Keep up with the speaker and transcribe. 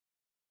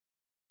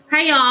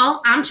Hey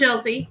y'all, I'm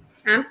Chelsea.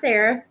 I'm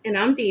Sarah. And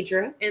I'm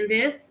Deidre. And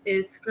this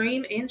is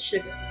Scream and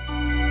Sugar.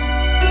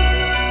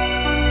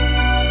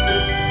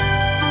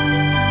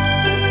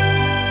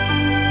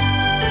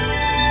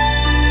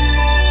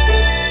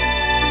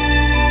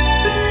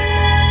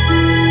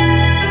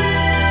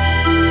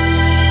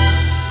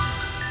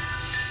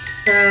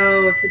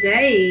 So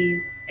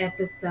today's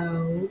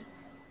episode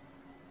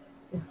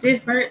is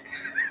different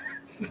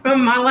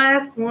from my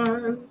last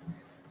one.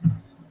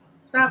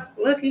 Stop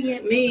looking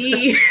at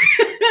me.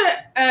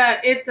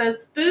 It's a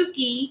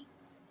spooky,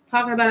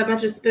 talking about a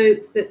bunch of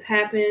spooks that's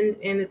happened,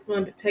 and it's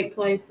going to take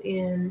place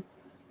in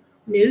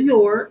New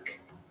York.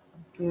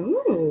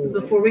 Ooh.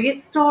 Before we get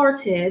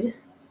started,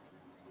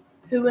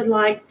 who would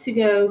like to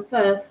go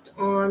first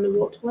on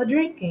what we're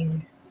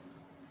drinking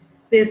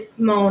this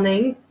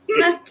morning?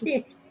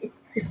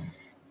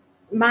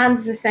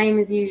 Mine's the same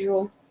as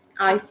usual.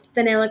 Iced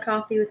vanilla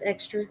coffee with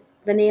extra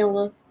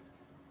vanilla.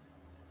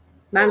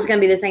 Mine's going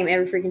to be the same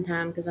every freaking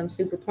time because I'm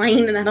super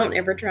plain and I don't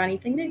ever try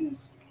anything new.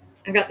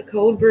 I got the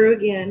cold brew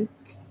again.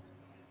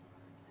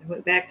 I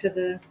went back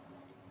to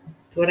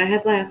what I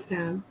had last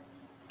time.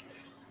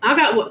 I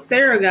got what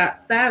Sarah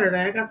got Saturday.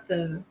 I got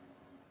did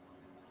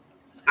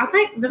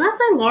I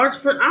say large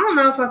French? I don't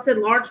know if I said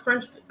large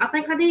French. I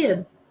think I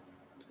did.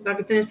 If I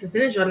could finish the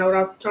sentence, I know what I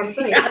was trying to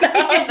say. I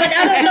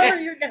don't know where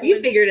you're going. You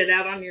figured it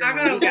out on your own.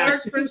 I got a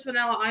large French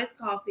vanilla iced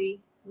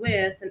coffee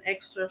with an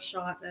extra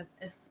shot of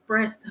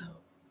espresso.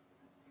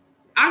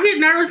 I get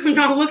nervous when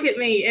y'all look at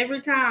me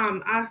every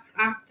time. I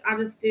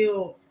just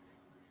feel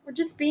We're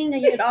just being a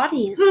good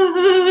audience.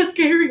 a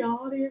scary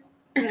audience.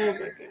 Oh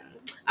my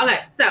god. Okay,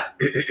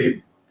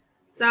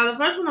 so the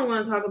first one I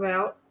want to talk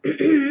about,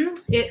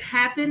 it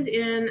happened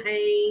in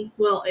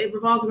it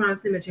revolves around a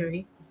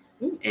cemetery.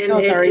 And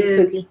it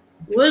is spooky.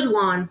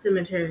 Woodlawn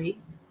Cemetery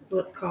is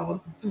what it's called.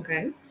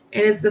 Okay. And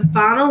it's the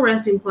final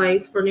resting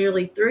place for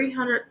nearly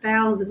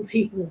 300,000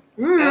 people.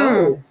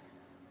 Oh.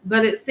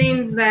 But it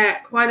seems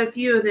that quite a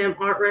few of them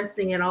aren't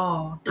resting at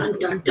all. Dun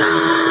dun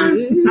dun.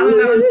 Ooh. I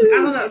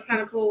thought that was kind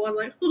of cool. I was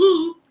like,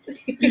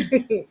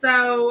 ooh.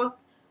 So,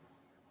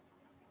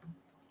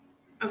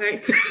 okay.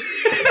 So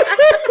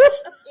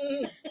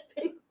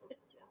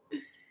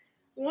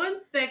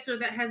one specter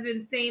that has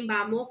been seen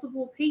by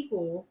multiple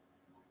people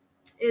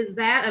is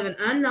that of an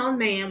unknown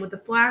man with a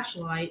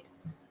flashlight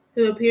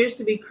who appears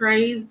to be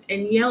crazed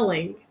and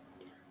yelling.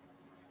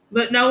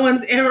 But no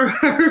one's ever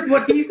heard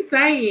what he's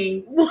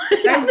saying.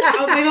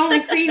 They've only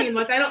seen him.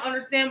 Like, they don't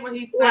understand what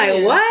he's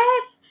saying. Like,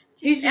 what?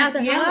 He's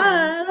just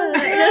yelling.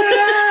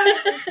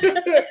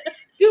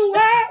 Do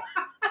what?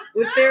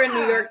 Which they're in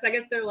New York, so I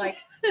guess they're like,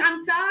 I'm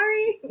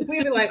sorry.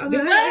 We'd be like,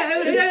 do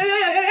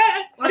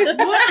what? Like,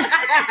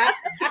 what?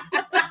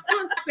 That's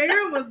what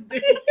Sarah was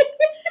doing.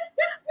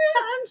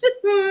 I'm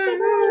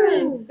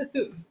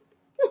just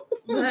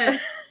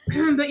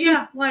But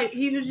yeah, like,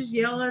 he was just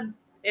yelling,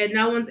 and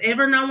no one's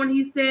ever known what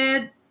he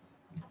said.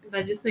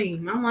 They just see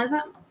him. I'm like,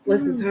 that.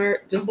 Bless his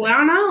heart. Just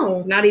I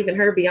know. not even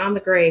her beyond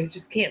the grave.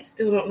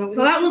 Still don't know what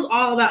So that was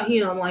all about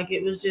him. Like,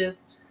 it was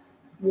just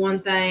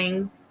one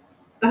thing.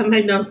 That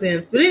made no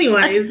sense. But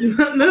anyways,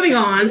 moving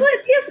on. What?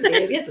 Yes, it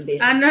did. Yes, it did.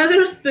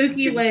 Another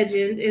spooky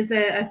legend is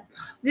that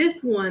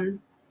this one's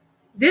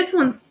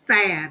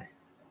sad.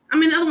 I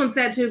mean, the other one's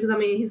sad too because, I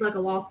mean, he's like a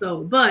lost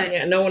soul. But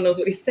yeah, no one knows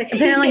what he's saying.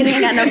 Apparently he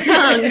ain't got no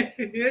tongue.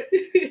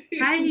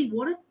 Hey,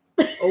 what if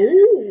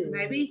Oh.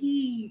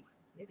 maybe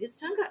his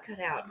tongue got cut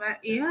out. But,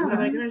 That's yeah. why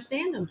nobody can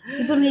understand him.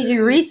 People need to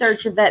do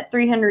research of that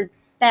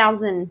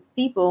 300,000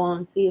 people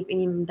and see if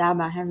any of them die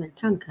by having their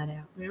tongue cut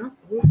out. Yeah.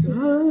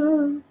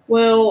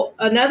 Well,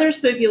 another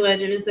spooky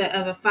legend is that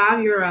of a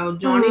 5-year-old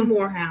Johnny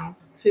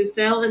Morehouse who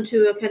fell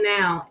into a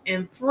canal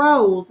and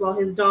froze while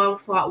his dog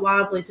fought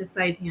wildly to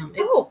save him.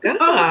 It's Oh, God.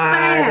 so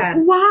sad.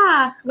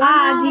 Why?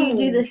 Why do you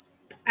do this?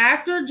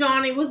 After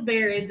Johnny was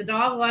buried, the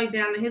dog laid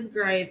down in his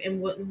grave and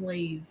wouldn't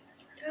leave.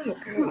 Oh,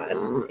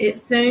 God. It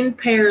soon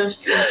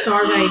perished of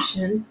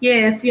starvation.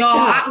 Yes, y'all.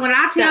 Stop. When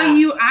I tell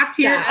you, I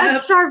teared Of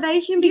up.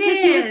 starvation because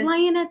he was Yes.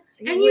 laying at.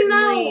 And you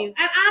know, and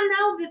I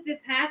know that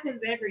this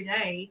happens every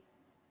day.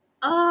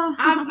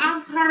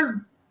 I've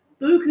heard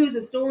bukus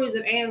of stories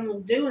of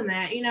animals doing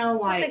that. You know,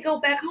 like They go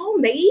back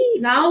home. They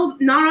eat. no,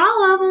 not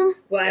all of them.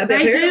 Well, They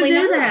do apparently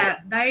not.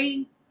 that.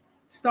 They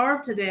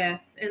starve to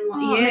death, and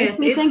Oh, it yes, makes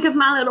me think of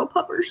My Little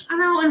Puppers. I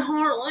know in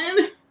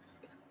Harlan.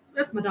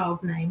 That's my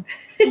dog's name.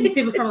 And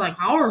people are like,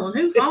 Harlan?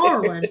 Who's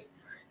Harlan?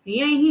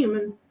 He ain't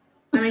human.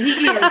 I mean, he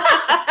is.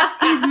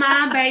 He's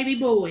my baby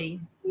boy.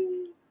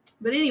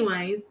 But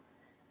anyways,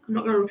 I'm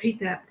not going to repeat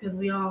that because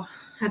we all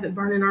have it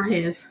burned in our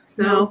head.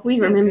 So, No, we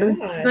remember.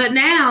 God. but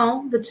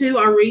now the two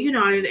are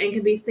reunited and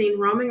can be seen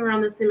roaming around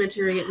the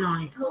cemetery at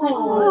night. I was like,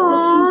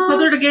 Aw. so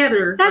they're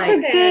together. That's Like,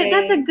 a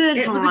good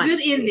it was a haunt.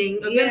 good ending.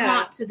 A good Yeah.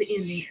 haunt to the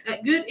ending.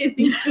 A good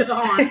ending to the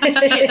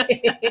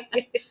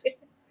haunt.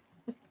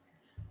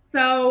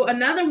 So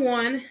another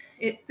one,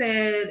 it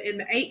said in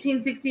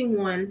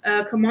 1861,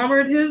 a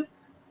commemorative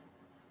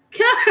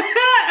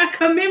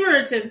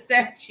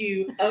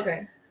statue.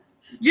 Okay.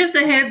 Just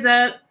a heads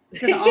up,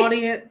 to the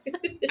audience.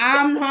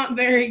 I'm not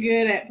very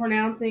good at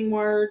pronouncing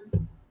words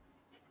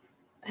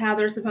how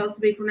they're supposed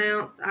to be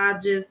pronounced. I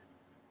just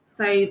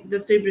say the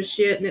stupidest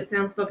shit and it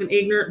sounds fucking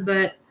ignorant,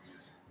 but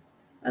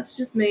that's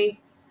just me.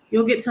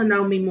 You'll get to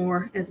know me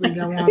more as we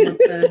go on with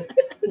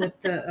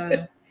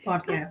the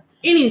podcast.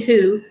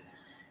 Anywho,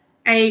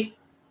 I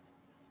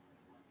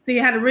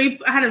had to re-say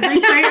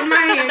it in my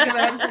head because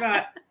I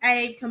forgot.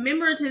 A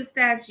commemorative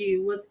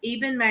statue was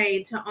even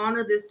made to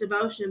honor this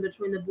devotion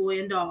between the boy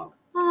and dog.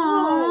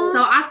 Aww.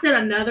 So I said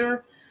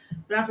another,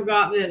 but I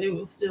forgot that it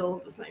was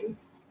still the same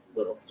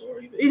little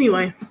story. But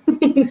anyway,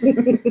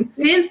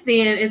 since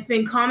then, it's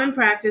been common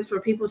practice for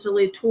people to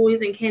leave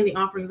toys and candy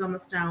offerings on the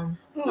stone.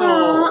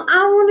 Oh,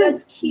 I want to.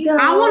 That's cute.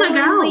 I wanna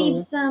go. Leave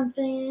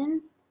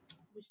something.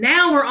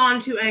 Now we're on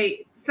to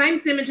a same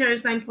cemetery,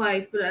 same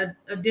place, but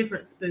a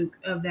different spook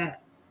of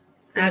that.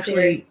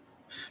 Actually,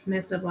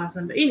 messed up last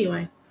time. But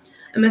anyway,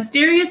 a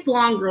mysterious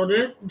blonde girl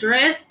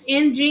dressed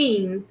in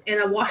jeans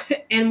and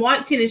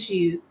white tennis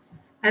shoes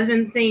has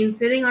been seen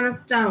sitting on a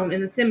stone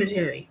in the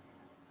cemetery.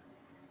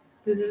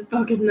 This is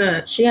fucking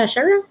nuts. She got a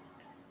shirt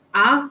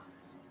on?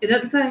 It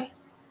doesn't say.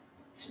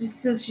 She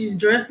says she's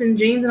dressed in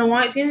jeans and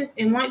white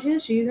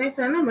tennis shoes. Ain't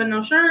saying nothing but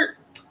no shirt.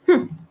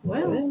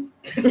 Well,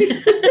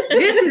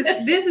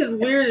 this is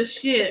weird as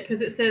shit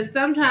because it says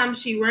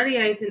sometimes she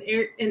radiates an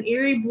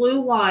eerie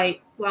blue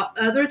light, while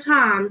other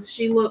times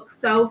she looks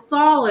so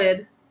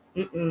solid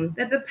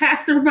that the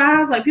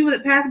passerbys, like people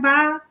that pass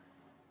by,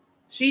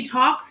 she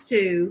talks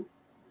to,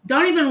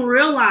 don't even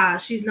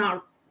realize she's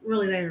not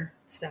really there.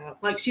 Stop.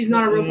 Like she's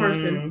not a real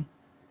person.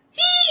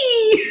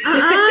 Uh-uh.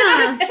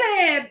 I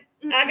said,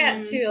 I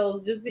got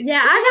chills. Just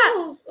Yeah, I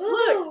got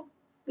look.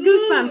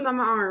 goosebumps on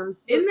my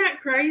arms. Isn't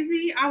that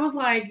crazy? I was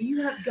like,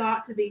 you have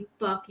got to be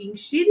fucking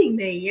shitting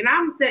me. And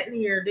I'm sitting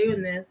here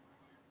doing this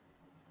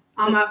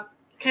on my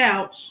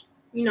couch,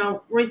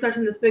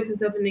 researching the spooks and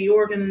stuff in New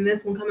York. And then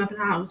this one come up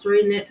and I was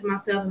reading it to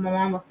myself and my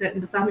mom was sitting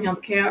beside me on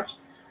the couch.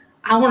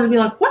 I wanted to be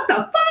like, what the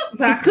fuck?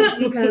 But I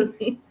couldn't because,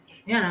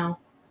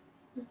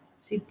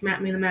 she'd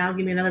smack me in the mouth,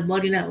 give me another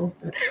bloody nose.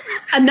 But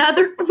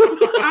Another?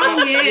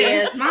 oh,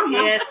 yes. My mom.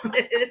 Yes.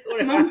 It's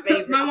one of my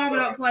favorites. My mama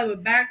don't play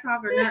with back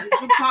talk or nothing.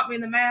 She popped me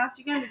in the mouth.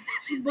 She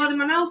blooded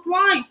my nose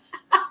twice.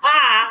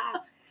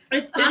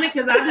 It's funny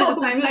because I did the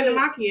same thing to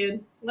my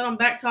kid. Let them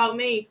back talk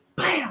me.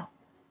 Bam!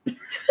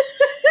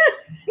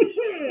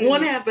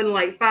 One happened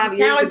like 5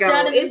 years How it's ago.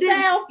 done in the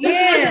South.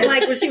 This wasn't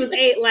like when she was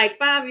 8, like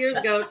 5 years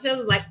ago. She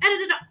was like, pop!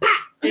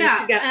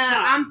 Yeah, she got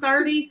I'm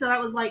 30, so that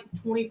was like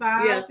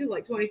 25. Yeah, she was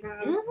like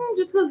 25.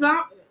 Just because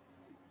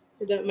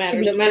It doesn't matter.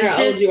 It doesn't matter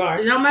how old you are.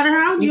 It don't matter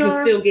how old You you can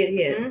are. still get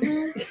hit.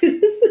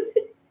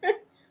 Mm-hmm.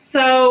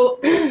 So,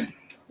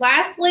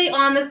 lastly,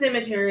 on the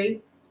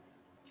cemetery,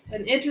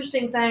 an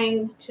interesting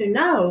thing to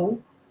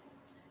know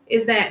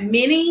is that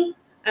many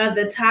of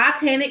the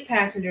Titanic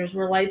passengers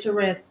were laid to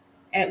rest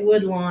at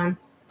Woodlawn.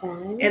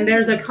 Oh. And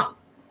there's a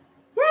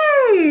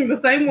the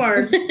same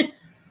word.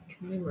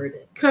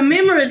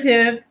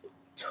 Commemorative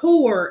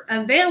tour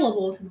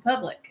available to the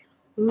public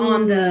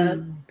on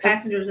the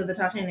passengers of the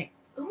Titanic.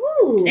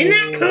 Ooh. Isn't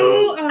that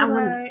cool?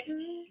 Yeah.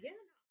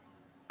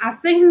 I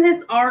seen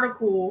this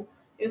article.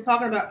 It was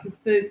talking about some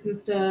spooks and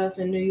stuff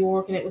in New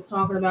York, and it was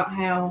talking about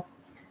how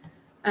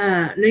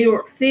New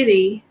York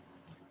City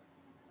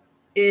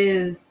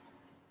is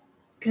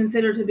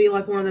considered to be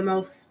like one of the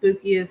most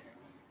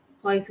spookiest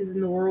places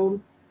in the world.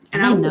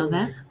 And I didn't know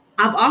that.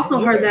 I've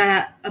also heard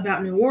that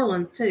about New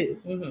Orleans too.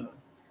 Mm-hmm.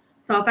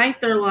 So I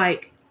think they're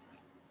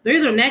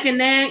either neck and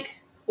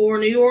neck, or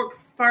New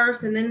York's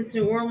first and then it's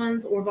New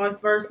Orleans, or vice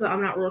versa.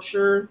 I'm not real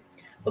sure.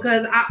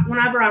 Because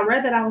whenever I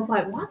read that, I was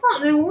like, well, I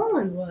thought New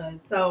Orleans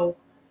was. So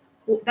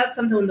that's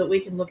something that we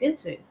can look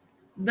into.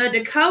 The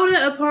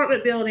Dakota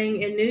apartment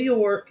building in New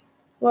York,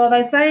 well,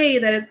 they say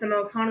that it's the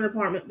most haunted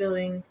apartment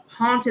building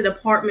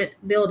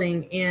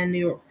in New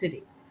York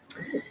City.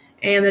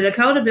 And the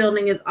Dakota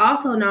building is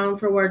also known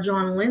for where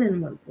John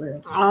Lennon once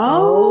lived.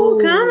 Oh,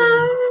 come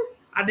on.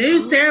 I knew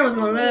Sarah was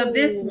going to love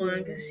this one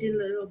because she's a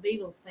little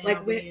Beatles fan.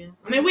 Like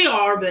we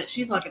are, but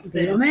she's like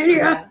obsessed.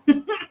 Yeah.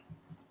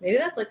 Maybe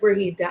that's like where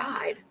he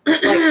died.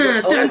 Like,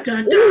 dun,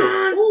 dun,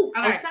 dun. Ooh,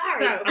 I'm Okay,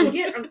 sorry. so- I'm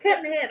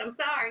cutting ahead. I'm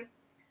sorry.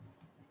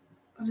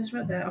 I just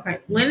read that. Okay.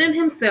 Lennon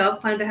himself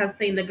claimed to have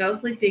seen the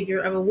ghostly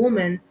figure of a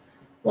woman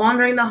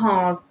wandering the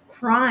halls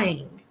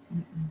crying,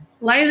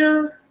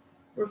 later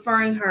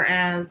referring her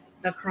as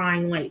the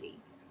crying lady.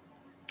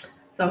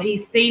 So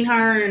he's seen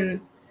her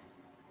and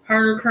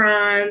heard her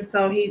crying.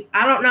 So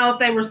I don't know if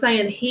they were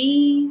saying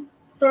he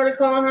started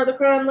calling her the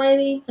crying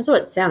lady. That's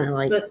what it sounded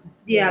like. But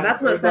yeah,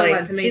 that's what it sounded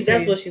like to me.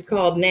 That's what she's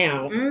called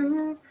now.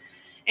 Mm-hmm.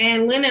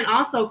 And Lennon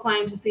also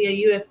claimed to see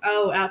a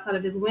UFO outside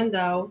of his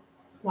window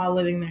while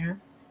living there.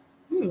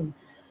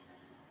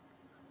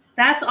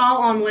 That's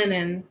all on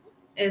Lennon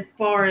as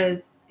far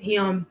as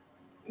him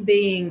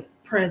being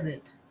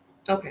present.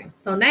 Okay.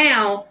 So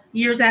now,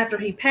 years after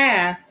he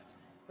passed,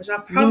 which I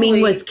probably... You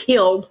mean was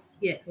killed?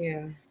 Yes.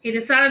 Yeah. He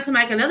decided to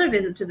make another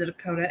visit to the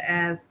Dakota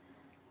as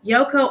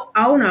Yoko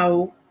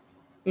Ono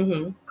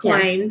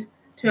claimed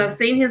to have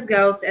seen his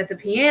ghost at the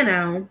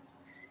piano.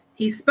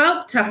 He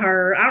spoke to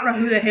her. I don't know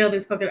who the hell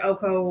this fucking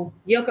Yoko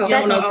Yoko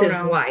Ono's his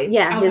Ono. wife.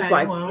 Yeah, his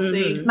wife. Well,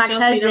 see, Mhm. My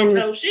Chelsea don't cousin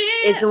know shit.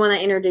 is the one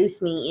that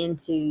introduced me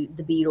into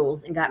the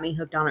Beatles and got me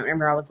hooked on it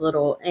whenever I was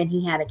little. And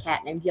he had a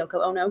cat named Yoko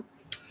Ono.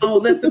 Oh,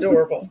 that's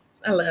adorable.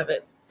 I love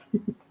it.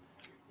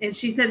 And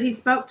she said he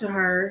spoke to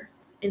her,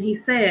 and he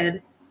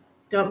said,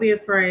 "Don't be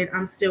afraid.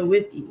 I'm still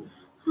with you."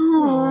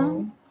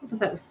 Aww. I thought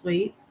that was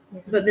sweet.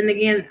 But then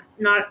again,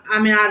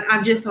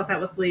 I just thought that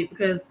was sweet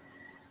because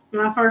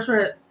when I first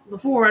read it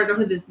before, I didn't know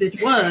who this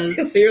bitch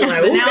was. So you're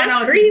like, But oh, now I that's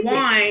know it's creepy. his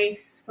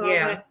wife. So Yeah.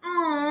 I was like,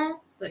 "Aw."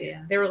 But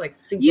yeah. They were like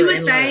super You would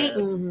in think-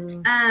 love.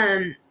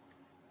 Mm-hmm.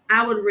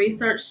 I would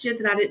research shit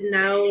that I didn't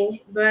know,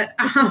 but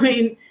I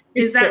mean,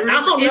 is that I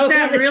don't really, know is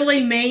that who this-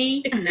 really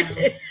me? No.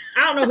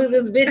 I don't know who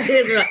this bitch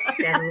is. But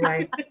that's his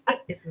wife.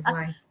 It's his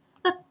wife.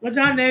 Which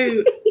I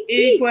knew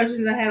any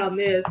questions I had on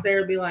this,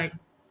 Sarah would be like,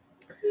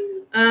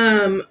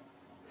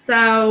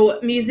 so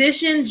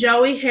musician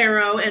Joey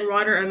Harrow and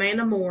writer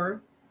Amanda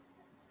Moore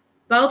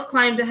both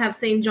claim to have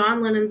seen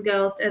John Lennon's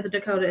ghost at the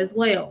Dakota as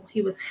well.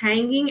 He was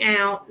hanging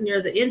out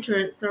near the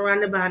entrance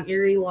surrounded by an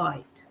eerie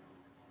light.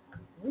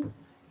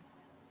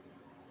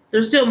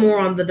 There's still more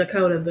on the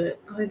Dakota, but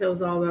I think that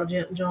was all about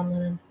John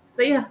Lennon.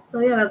 But yeah, so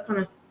yeah, that's kind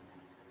of.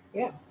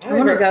 Yeah. I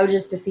want to go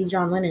just to see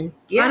John Lennon.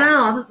 Yeah. I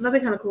know, that'd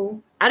be kind of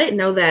cool. I didn't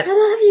know I that.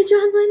 love you,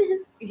 John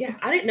Lennon. Yeah.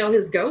 I didn't know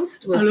his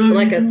ghost was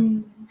like a.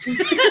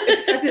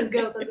 That's his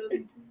ghost. I love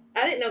you.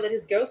 I didn't know that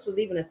his ghost was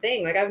even a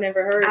thing. Like I've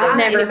never heard. I've of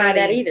never heard anybody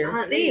that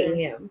either. Seeing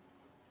him.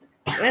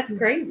 That's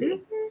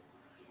crazy.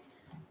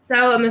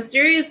 So, a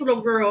mysterious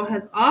little girl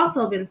has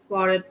also been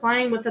spotted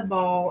playing with a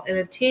ball, and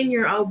a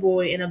 10-year-old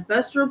boy in a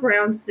Buster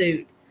Brown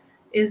suit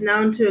is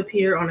known to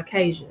appear on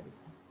occasion.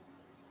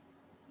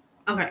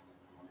 Okay.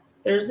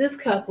 There's this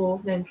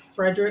couple named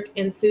Frederick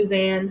and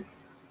Suzanne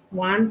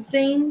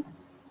Weinstein.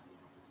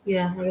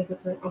 Yeah, I guess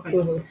that's it. Okay.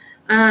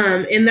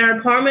 Mhm. In their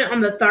apartment on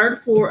the 3rd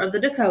floor of the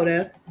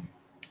Dakota,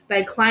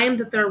 they claimed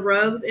that their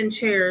rugs and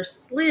chairs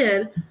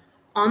slid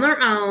on their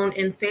own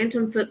and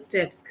phantom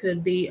footsteps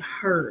could be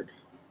heard.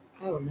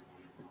 Oh no.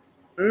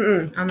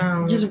 Mm-mm. I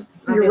know. Just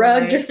I'd your be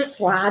rug like- just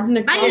sliding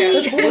across Bye. the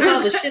With floor.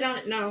 all the shit on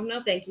it.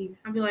 No, thank you.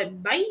 I'd be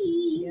like, bye.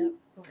 Yep.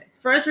 Okay.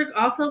 Frederick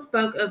also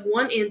spoke of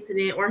one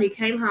incident where he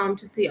came home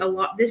to see a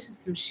lot. This is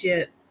some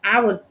shit.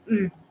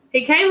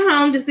 He came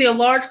home to see a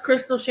large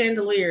crystal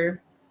chandelier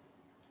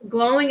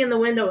glowing in the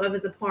window of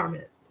his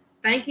apartment.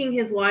 Thinking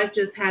his wife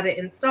just had it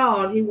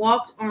installed, he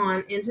walked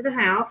on into the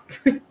house,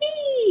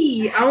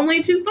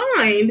 only to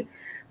find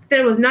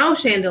there was no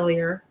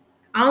chandelier.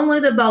 Only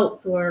the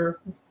bolts were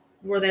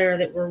there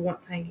that were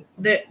once hanging.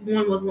 That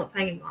one was once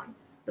hanging on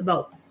the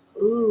bolts.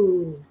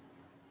 Ooh.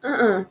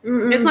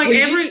 Mm-mm. It's like When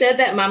every you said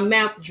that, my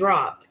mouth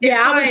dropped. Yeah,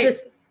 it's I was like-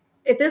 just.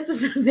 If this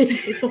was a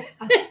video,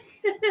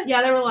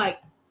 Yeah, they were like,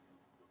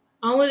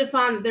 only to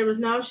find that there was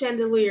no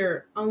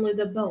chandelier. Only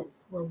the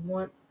bolts were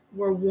once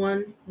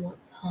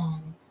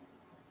hung.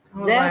 I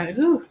was That's-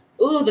 like, ooh.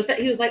 Ooh,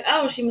 he was like,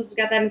 oh, she must have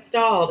got that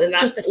installed. And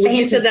Just a when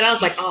you said phantom that, I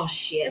was like, oh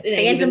shit,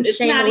 phantom it's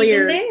not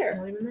chandelier. even there.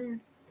 Not even there.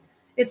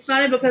 It's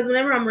funny because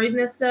whenever I'm reading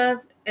this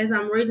stuff, as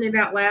I'm reading it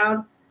out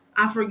loud,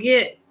 I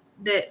forget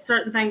that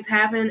certain things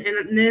happen,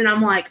 and then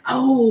I'm like,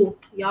 oh,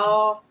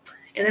 y'all,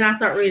 and then I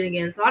start reading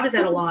again. So I do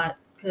that a lot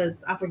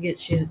because I forget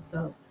shit.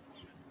 So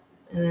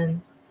yeah.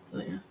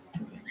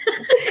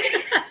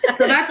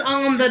 So that's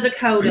on the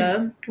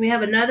Dakota. We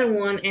have another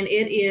one, and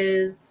it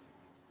is.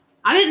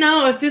 I didn't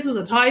know if this was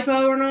a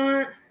typo or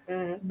not,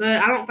 but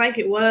I don't think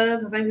it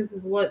was. I think this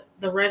is what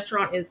the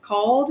restaurant is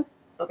called.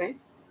 Okay.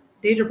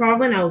 Deidre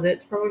probably knows it.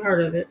 She's probably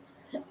heard of it.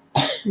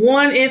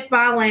 1 if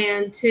by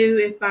land, 2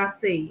 if by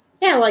sea.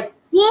 yeah, like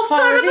Well, Paul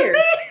son Revere.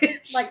 of a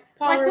bitch. like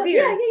Paul Like,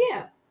 Revere.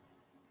 Yeah.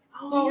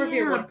 Oh, Paul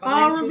Revere, yeah, what,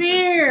 Paul by 2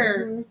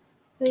 Revere. Mhm.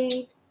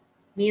 See,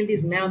 Me and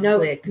these mouth No,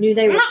 clicks. knew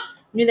they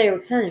were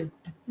coming.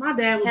 my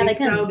dad would How be they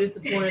come? so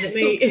disappointed at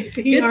me if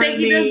he Good heard thing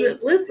he me.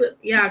 doesn't listen.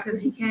 Yeah, because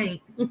he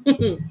can't.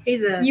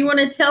 He's a You want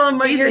to tell him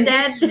what He's your a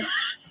dad history-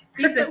 does?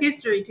 he's a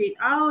history teacher.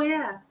 Oh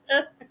yeah,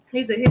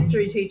 he's a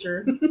history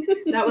teacher.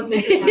 That was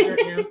me.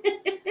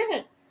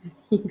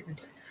 Now.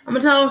 I'm gonna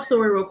tell a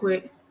story real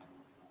quick.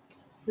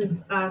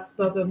 Since I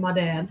spoke of my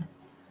dad.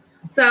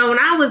 So when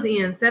I was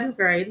in 7th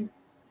grade,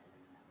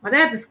 my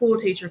dad's a school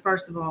teacher,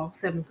 first of all,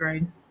 7th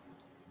grade.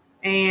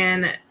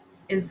 And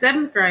in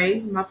 7th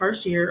grade, my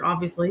first year,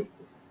 obviously.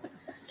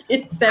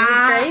 It's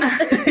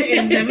 7th grade.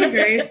 In 7th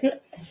grade.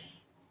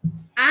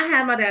 I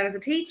had my dad as a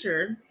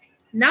teacher.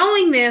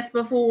 Knowing this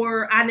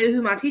before I knew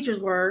who my teachers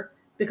were,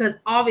 because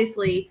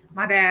obviously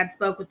my dad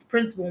spoke with the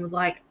principal and was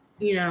like,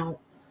 you know,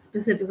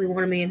 specifically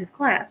wanted me in his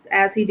class,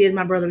 as he did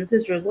my brother and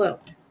sister as well.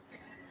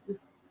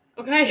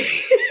 Okay.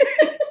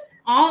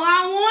 All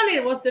I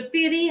wanted was to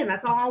fit in.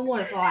 That's all I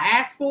wanted. That's all I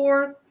asked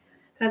for.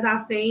 Because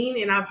I've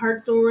seen and I've heard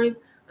stories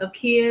of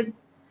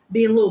kids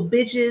being little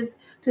bitches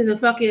to the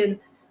fucking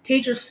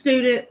teacher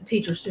student,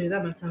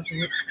 that makes no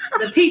sense.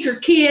 The teacher's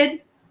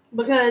kid,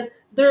 because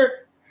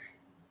they're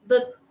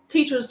the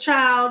teacher's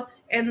child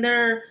and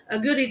they're a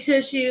goody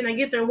two-shoe and they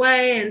get their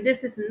way and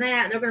this, and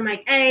that. And they're going to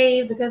make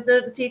A's because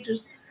they're the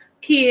teacher's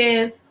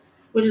kid,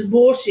 which is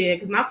bullshit.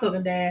 Because my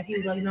fucking dad, he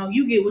was like, no,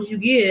 you get what you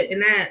get,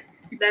 and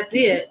that's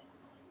it.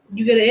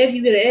 You get an F,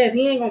 you get an F.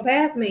 He ain't going to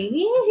pass me.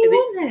 He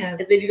wouldn't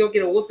have. And then you go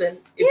get a whooping.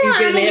 I'm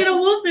going to get a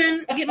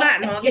whooping. Get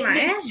my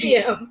ass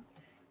beat.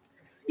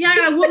 Yeah, I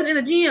got a whooping in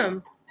the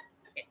gym.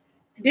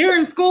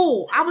 During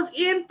school. I was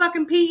in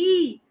fucking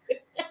PE.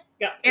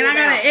 And I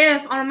got an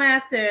F on a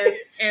math test.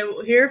 And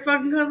here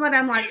fucking comes my dad.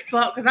 I'm like,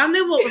 fuck, because I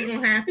knew what was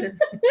going to happen.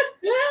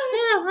 Yeah,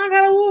 I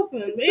got a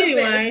whooping. But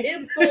anyway.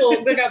 In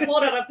school, they got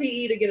pulled out of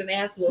PE to get an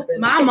ass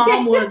whooping. My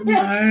mom was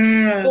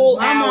mad.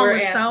 My mom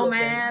was so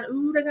mad.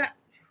 Ooh,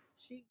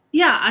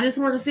 yeah, I just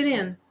wanted to fit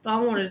in. That's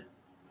all I wanted.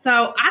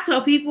 So I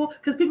tell people,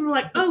 because people were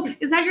like, oh,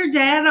 is that your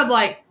dad? And I'm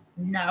like,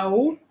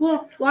 no.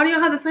 Well, why do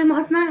y'all have the same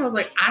last name? I was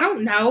like, I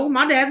don't know.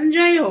 My dad's in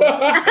jail.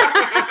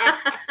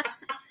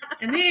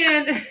 And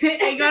then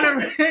it got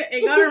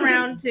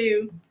around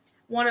to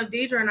one of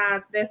Deidre and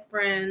I's best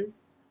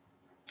friends.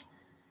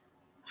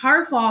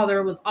 Her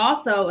father was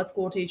also a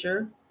school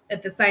teacher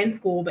at the same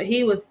school, but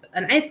he was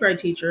an 8th grade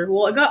teacher.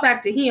 Well, it got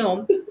back to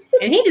him,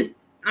 and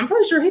I'm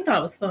pretty sure he thought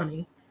it was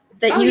funny.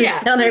 That you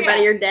was telling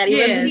everybody your daddy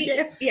was in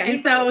jail.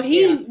 And so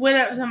he went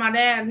up to my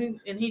dad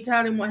and he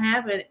told him what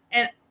happened.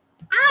 And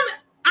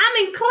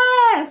I'm in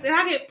class and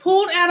I get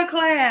pulled out of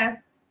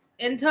class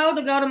and told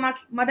to go to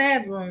my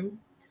dad's room.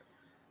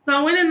 So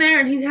I went in there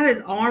and he had his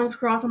arms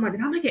crossed. I'm like,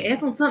 did I make an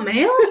F on something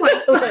else?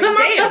 Like, am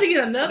I about to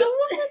get another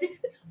one?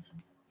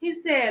 He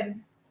said,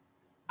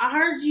 I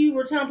heard you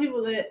were telling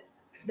people that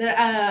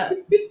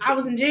I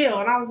was in jail.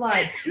 And I was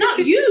like, not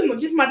you,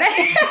 just my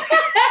dad.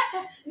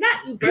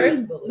 Not you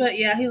personally. But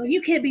yeah, he was like, you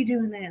can't be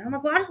doing that. I'm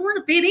like, well, I just wanted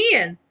to fit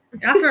in.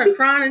 And I started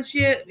crying and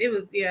shit. It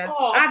was,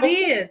 I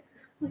did.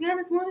 Like, I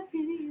just wanted to fit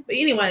in. But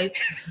anyways,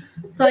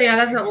 so yeah,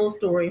 that's that little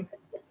story.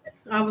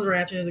 I was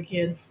ratchet as a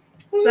kid.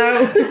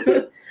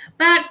 So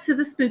back to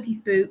the spooky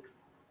spooks.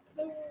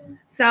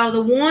 So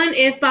the 1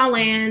 if by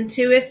land,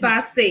 2 if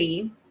by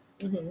sea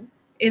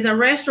is a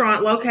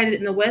restaurant located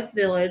in the West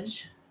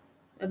Village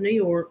of New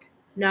York,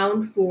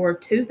 known for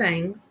 2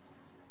 things.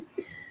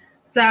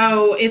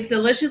 So its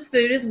delicious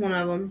food is one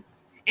of them,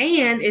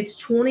 and its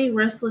 20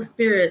 restless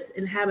spirits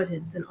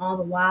inhabitants and all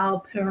the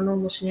wild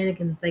paranormal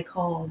shenanigans they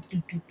cause.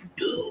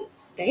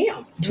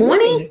 Damn,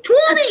 20.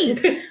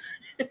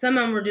 Some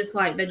of them were just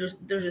like they're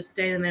just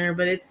standing there,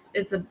 but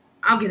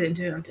I'll get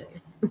into it. I'll tell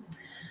you.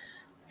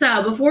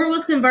 So before it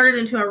was converted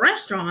into a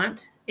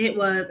restaurant, it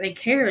was a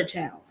carriage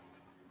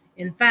house.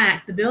 In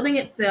fact, the building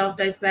itself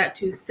dates back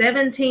to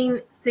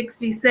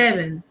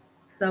 1767.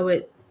 So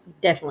it.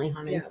 Definitely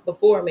haunted. Yeah,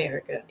 before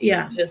America.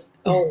 Yeah. Just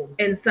old.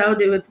 And so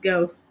do its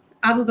ghosts.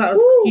 I thought that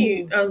was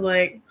cute. I was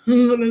like,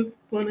 that's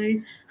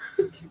funny.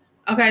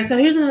 Okay, so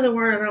here's another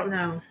word I don't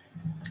know.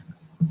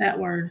 That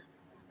word.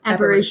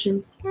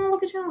 Apparitions. Oh,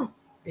 look at y'all.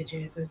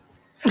 Bitch asses.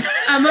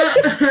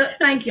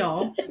 Thank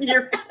y'all.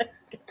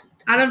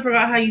 I done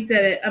forgot how you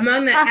said it.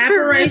 Among the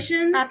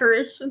apparitions.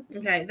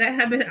 Okay, that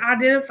have been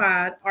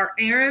identified are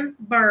Aaron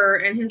Burr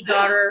and his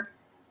daughter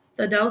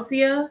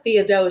Theodosia.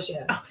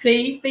 Oh,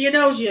 see?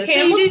 Theodosia.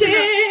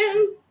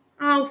 Hamilton.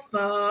 Oh,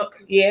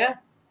 fuck. Yeah.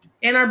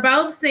 And are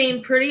both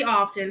seen pretty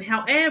often.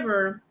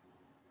 However,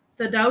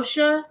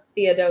 Theodosia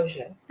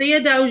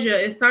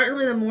is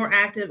certainly the more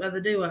active of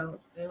the duo.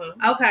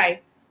 Uh-huh.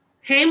 Okay.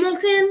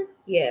 Hamilton?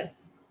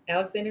 Yes.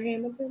 Alexander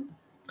Hamilton?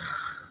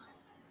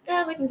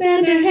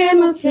 Alexander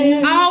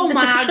Hamilton. Oh,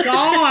 my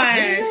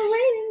gosh.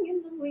 Waiting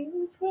in the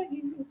wings for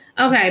you.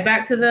 Okay,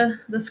 back to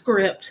the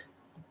script.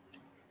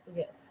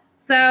 Yes.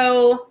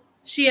 So,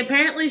 she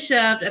apparently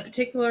shoved a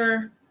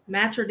particular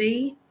maitre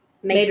d'.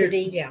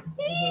 Yeah.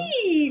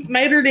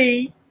 Maitre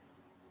d'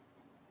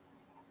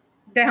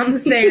 down the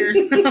stairs.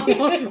 I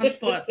lost my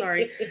spot,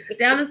 sorry.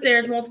 Down the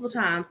stairs multiple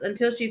times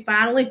until she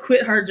finally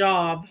quit her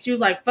job. She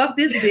was like, fuck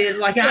this bitch.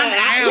 Like, I'm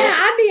out. Yeah,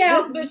 I'd be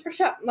out, bitch, for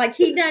sure. Like,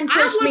 he done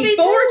pushed me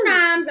 4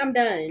 times. I'm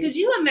done. Could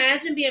you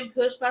imagine being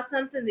pushed by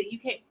something that you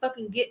can't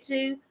fucking get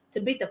to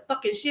beat the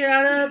fucking shit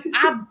out of?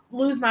 I'd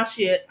lose my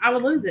shit. I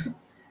would lose it.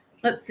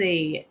 Let's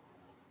see.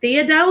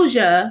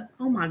 Theodosia.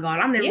 Oh my God,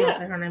 I'm never gonna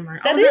say her name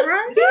right. That is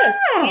right? Yes.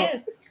 Yeah.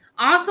 Yes.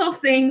 Also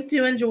seems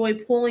to enjoy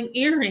pulling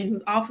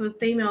earrings off of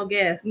female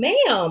guests.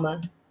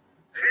 Ma'am.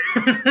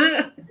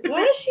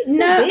 Why is she so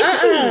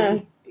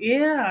bitchy?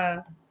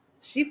 Yeah.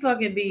 She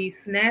fucking be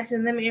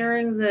snatching them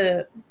earrings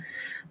up.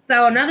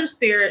 So another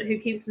spirit who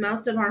keeps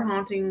most of her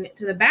haunting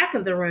to the back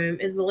of the room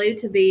is believed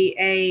to be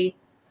a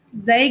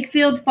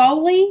Ziegfeld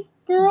Foley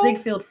girl.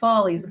 Ziegfeld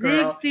Follies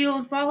girl.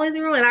 Ziegfeld Follies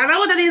girl. And I know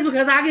what that is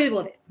because I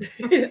Googled it.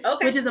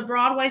 Okay. Which is a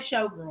Broadway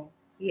showgirl.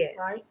 Yes.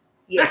 Right?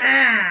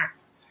 Yes.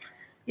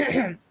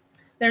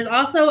 There's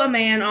also a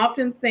man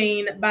often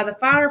seen by the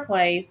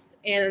fireplace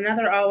and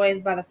another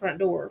always by the front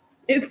door.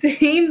 It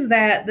seems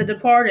that the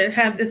departed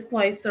have this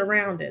place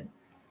surrounded.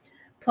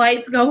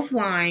 Plates go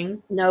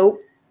flying.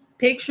 Nope.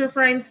 Picture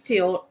frames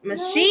tilt.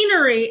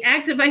 Machinery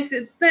activates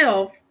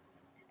itself.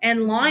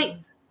 And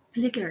lights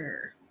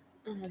flicker.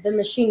 The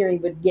machinery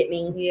would get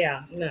me.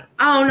 Yeah, no.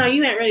 Oh no,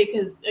 you ain't ready.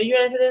 Because are you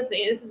ready for this?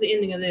 This is the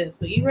ending of this.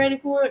 But you ready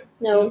for it?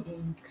 No.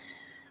 Mm-mm.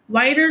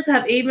 Waiters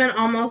have even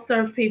almost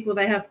served people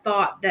they have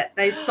thought that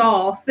they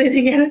saw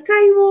sitting at a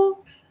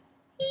table.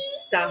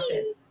 Stop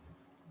it.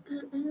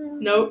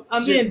 Nope,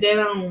 I'm being Just- dead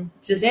on.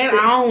 Just Dead sit-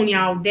 on,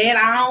 y'all. Dead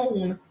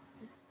on.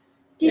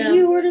 Did Yeah.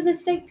 you order the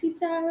steak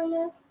pizza I rolled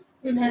up?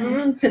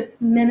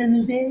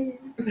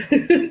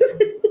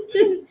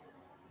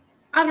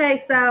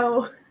 Okay,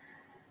 so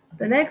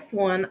the next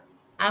one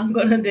I'm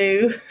gonna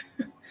do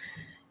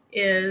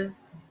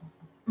is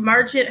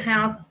Merchant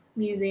House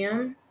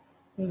Museum,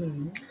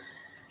 Mm.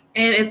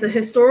 and it's a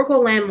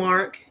historical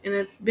landmark, and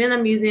it's been a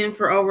museum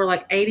for over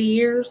like 80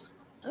 years.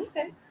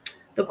 Okay.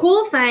 The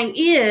cool thing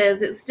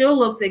is it still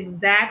looks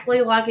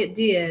exactly like it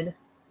did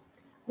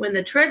when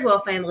the Treadwell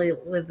family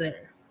lived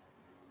there.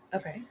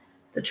 Okay.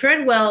 The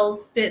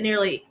Treadwells spent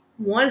nearly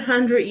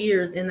 100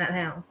 years in that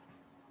house.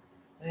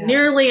 Wow.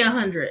 Nearly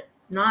 100.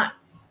 Not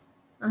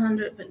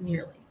 100, but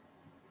nearly.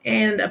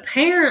 And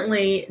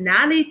apparently,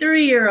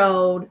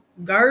 93-year-old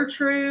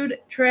Gertrude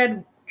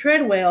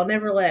Treadwell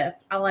never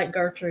left. I like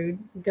Gertrude.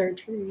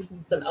 Gertrude.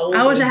 It's an old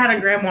I wish I had a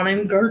grandma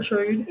named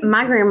Gertrude.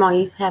 My grandma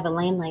used to have a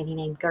landlady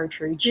named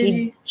Gertrude. Did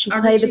you? She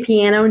Or played did the she?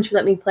 piano and she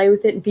let me play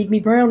with it and feed me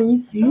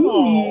brownies.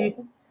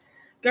 Oh.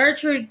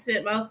 Gertrude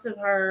spent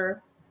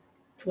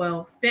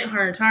spent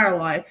her entire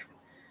life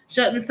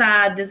shut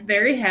inside this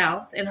very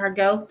house, and her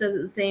ghost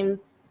doesn't seem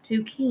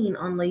too keen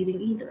on leaving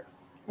either.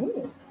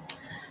 Ooh.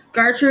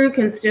 Gertrude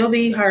can still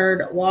be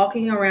heard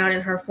walking around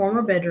in her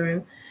former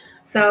bedroom.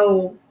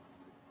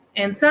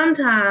 And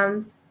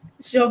sometimes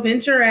she'll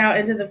venture out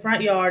into the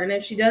front yard, and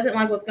if she doesn't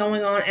like what's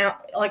going on oh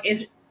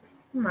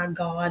my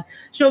God,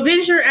 she'll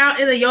venture out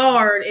in the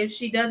yard if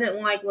she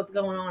doesn't like what's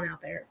going on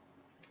out there.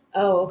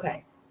 Oh,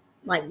 okay.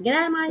 Like, get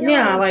out of my yard.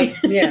 Yeah, like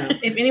Yeah.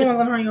 if anyone's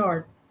in her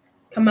yard,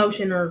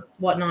 commotion or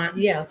whatnot.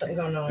 Yeah, something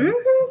going on.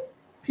 Mm-hmm.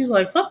 She's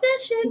like, fuck that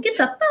shit. Get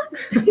the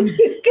fuck.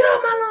 Get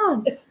off my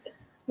lawn.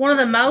 One of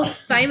the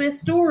most famous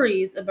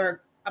stories about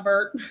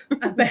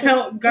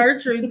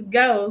Gertrude's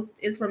ghost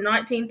is from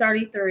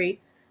 1933,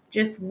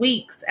 just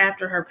weeks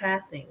after her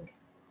passing.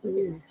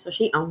 Ooh, so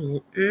she owned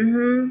it.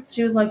 Mm-hmm.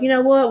 She was like, you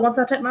know what? Once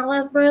I take my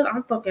last breath,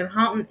 I'm fucking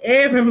haunting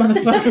every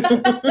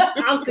motherfucker.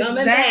 I'm coming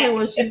Exactly back.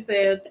 what she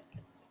said.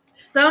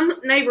 Some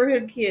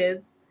neighborhood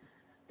kids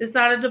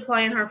decided to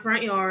play in her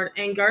front yard,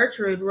 and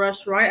Gertrude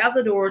rushed right out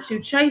the door to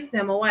chase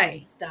them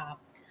away.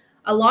 Stop.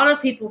 A lot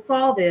of people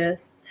saw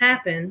this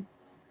happen,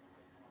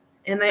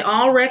 and they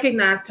all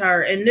recognized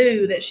her and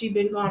knew that she'd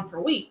been gone for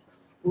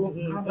weeks.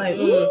 Mm-mm. I was like,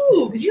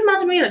 ooh, could you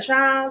imagine being a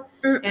child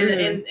and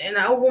Mm-mm. an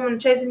old woman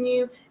chasing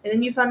you, and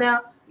then you find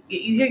out,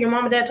 you hear your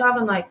mom and dad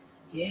talking like,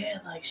 yeah,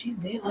 like she's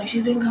dead, like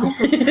she's been gone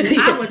for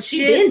I would She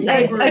shit been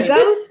dead. A brick.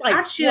 ghost like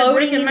I'd shit a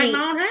brick floating and in make the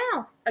my own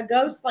house. a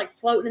ghost like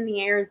floating in the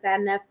air is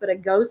bad enough, but a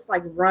ghost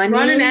like running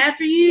Running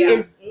after you Yeah.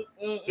 is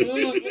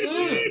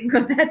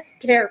that's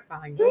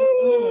terrifying.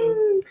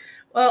 Mm-mm.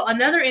 Well,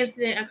 another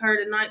incident occurred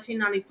in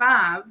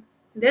 1995,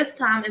 this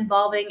time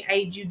involving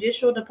a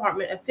judicial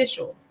department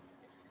official.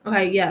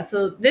 Okay, yeah,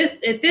 so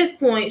at this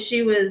point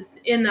she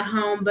was in the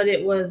home, but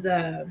it was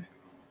a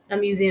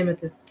museum at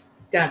this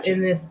Gotcha.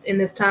 in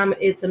this time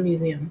it's a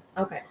museum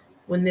Okay.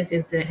 when this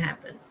incident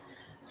happened.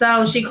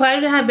 So she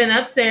claimed to have been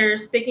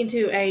upstairs speaking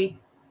to a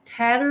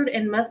tattered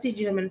and musty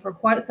gentleman for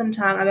quite some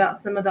time about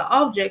some of the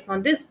objects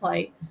on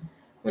display,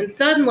 when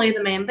suddenly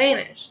the man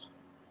vanished.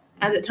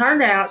 As it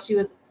turned out, she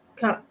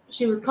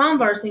was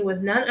conversing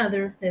with none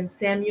other than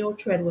Samuel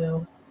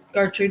Treadwell,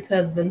 Gertrude's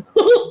husband.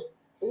 Ooh.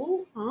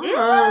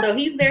 Oh. So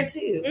he's there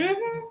too.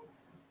 Mm-hmm.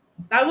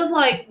 That was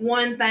like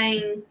one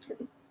thing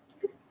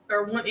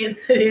or one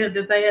incident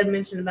that they had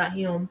mentioned about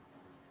him,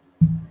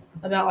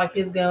 about like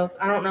his ghost.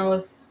 I don't know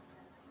if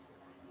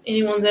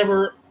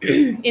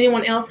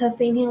anyone else has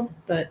seen him,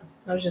 but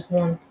that was just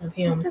one of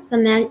him. That's a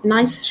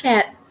nice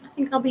chat. I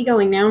think I'll be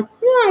going now.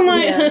 Yeah, I'm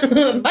like,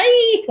 Yeah.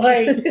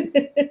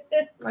 bye.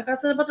 Like I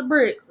said about the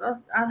bricks,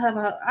 I'd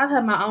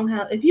have my own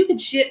house. If you could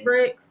shit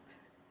bricks,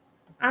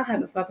 I'd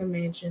have a fucking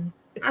mansion.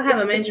 I'd have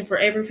a mansion for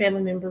every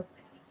family member.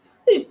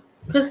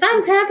 Because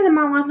things happen in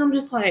my life, and I'm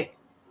just like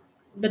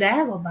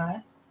bedazzled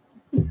by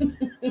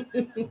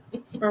it.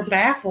 Or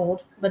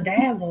baffled,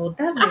 bedazzled.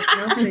 That makes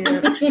no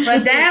sense.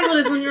 Bedazzled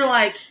is when you're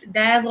like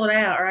dazzled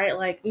out, right?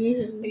 Like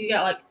Mhm. you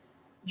got like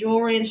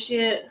jewelry and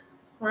shit,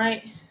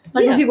 right?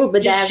 Like Yeah. when people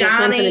bedazzle Just shiny.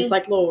 something, it's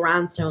like little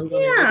rhinestones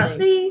on Yeah.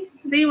 everything.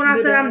 See when I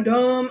said I'm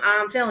dumb,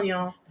 I'm telling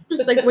y'all.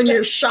 Just like when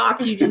you're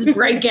shocked, you just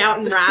break out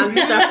in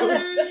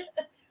rhinestones.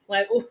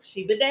 Like, oh,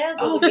 she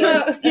bedazzled.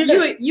 Oh,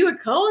 again. you a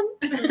Cullen?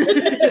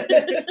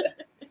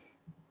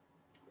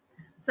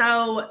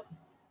 So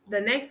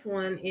the next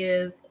one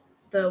is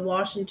the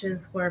Washington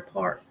Square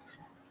Park.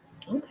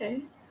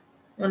 Okay.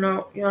 You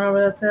know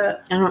where that's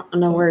at? I don't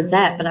know where it's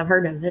at, but I've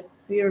heard of it.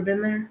 Have you ever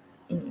been there?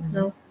 Mm-mm.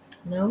 No.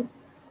 No.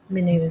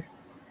 Me neither.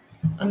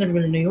 I've never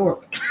been to New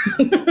York.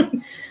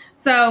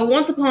 So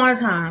once upon a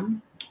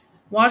time,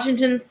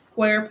 Washington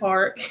Square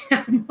Park.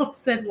 I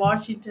almost said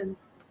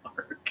Washington's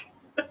Park.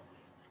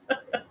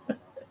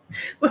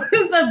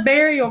 was a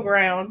burial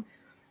ground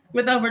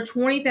with over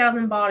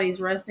 20,000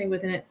 bodies resting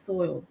within its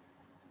soil,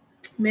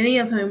 many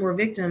of whom were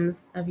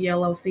victims of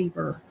yellow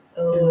fever.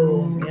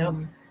 Oh, yep.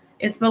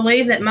 It's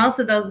believed that most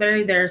of those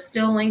buried there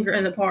still linger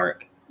in the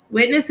park.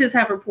 Witnesses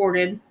have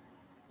reported,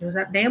 there's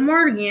that damn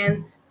word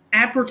again,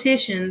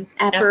 apparitions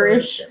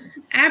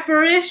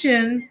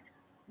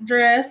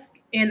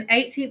dressed in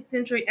 18th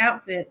century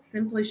outfits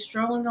simply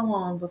strolling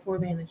along before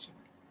vanishing.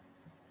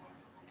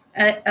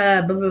 I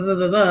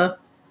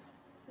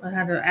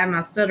had to add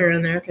my stutter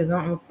in there because I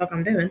don't know what the fuck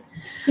I'm doing.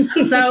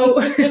 So,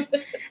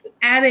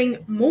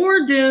 adding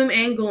more doom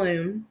and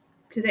gloom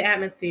to the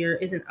atmosphere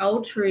is an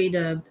old tree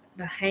dubbed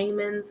the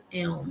Hangman's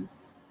Elm,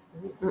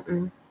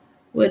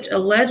 which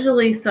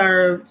allegedly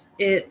served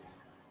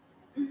its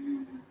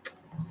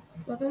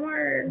fucking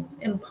word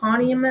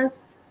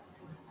eponymous.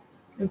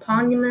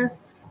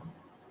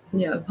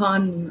 Yeah,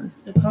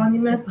 eponymous.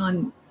 Eponymous.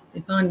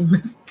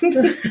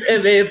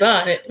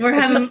 We're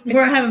having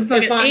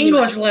fucking Eponymous.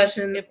 English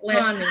lesson.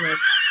 Eponymous.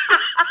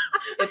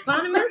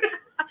 Eponymous?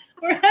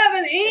 We're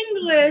having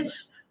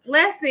English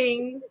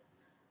lessons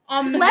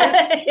on this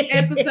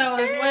episode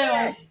as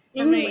well.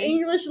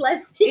 English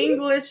lessons.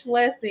 English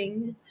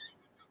lessons.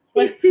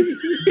 You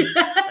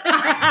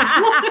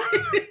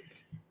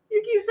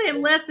keep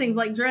saying lessons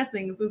like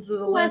dressings. This is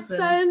a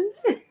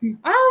lessons.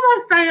 I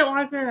almost say it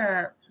like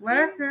that.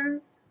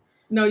 Lessons.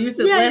 No, you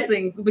said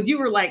lessons, but you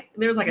were like,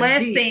 there was like a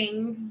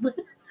lessons.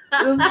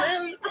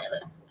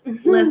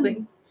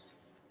 Lessons.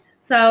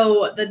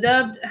 So the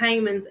dubbed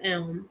Hangman's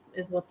Elm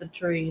is what the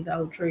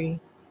old tree,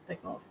 they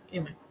call it.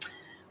 Anyway,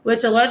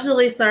 which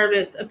allegedly served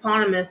its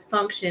eponymous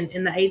function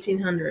in the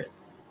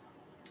 1800s.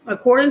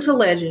 According to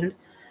legend,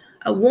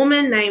 a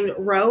woman named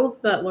Rose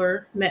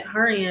Butler met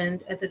her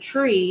end at the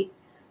tree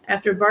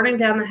after burning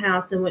down the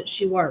house in which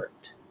she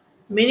worked.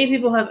 Many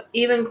people have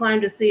even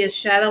claimed to see a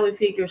shadowy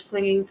figure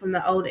swinging from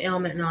the old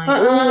elm at night.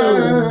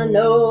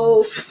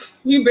 No.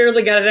 You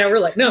barely got it out. We're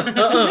like, no.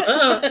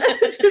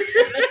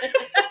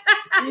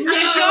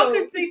 If y'all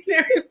could see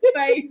Sarah's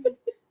face,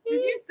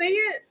 did you see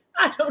it?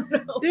 I don't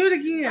know. Do it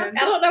again.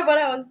 I don't know what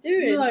I was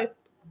doing. You're like,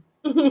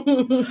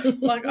 oh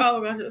my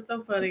gosh, it was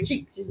so funny.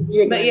 Cheeks just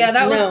jiggling. But yeah,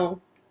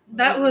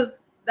 that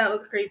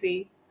was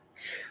creepy.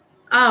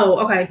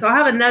 Oh, okay. So I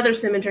have another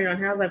cemetery on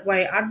here. I was like,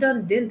 wait, I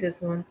done did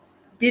this one.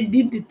 Did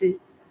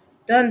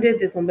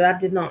this one, but I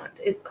did not.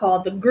 It's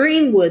called the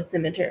Greenwood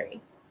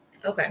Cemetery.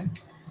 Okay.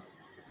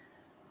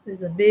 This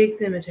is a big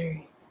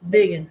cemetery.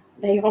 Biggin.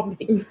 They all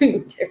big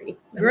cemeteries.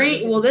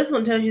 Well, this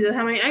one tells you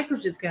how many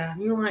acres it's got.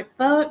 And you're like,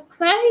 fuck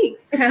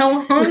sakes. How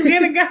long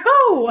can it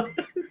go?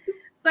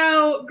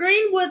 So,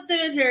 Greenwood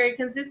Cemetery,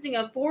 consisting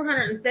of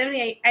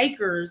 478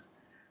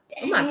 acres.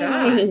 Oh my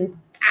God.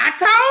 I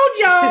told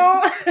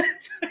y'all.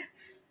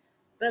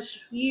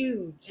 That's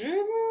huge.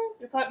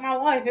 Mm-hmm. It's like my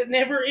life. It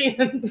never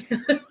ends.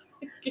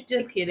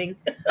 Just kidding.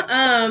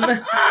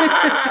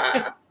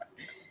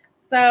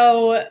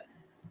 So,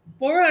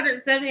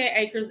 478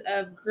 acres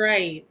of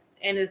graves,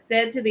 and is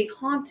said to be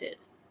haunted.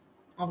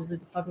 Obviously,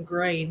 it's a fucking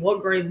grave.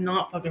 What grave's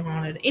not fucking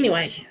haunted?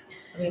 Anyway.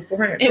 I mean,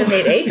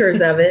 478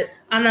 acres of it.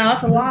 I know,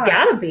 that's a lot. It's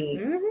gotta be.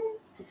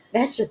 Mm-hmm.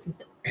 That's just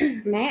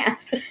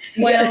math.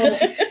 Well,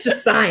 it's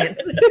just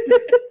science.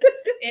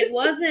 It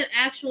wasn't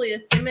actually a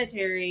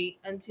cemetery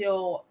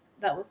until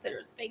that was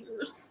Sarah's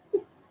fingers.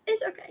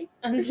 It's okay.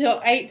 Until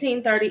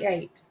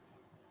 1838.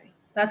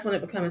 That's when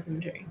it became a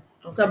cemetery.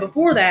 Okay. So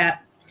before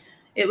that,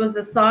 it was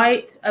the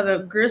site of a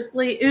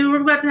grisly... Ooh,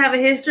 we're about to have a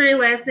history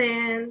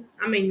lesson.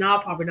 I mean, y'all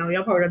probably know.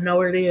 Y'all probably don't know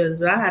where it is,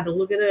 but I had to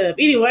look it up.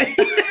 Anyway.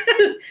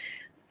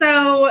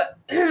 So,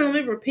 let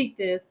me repeat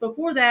this.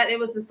 Before that, it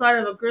was the site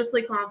of a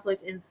grisly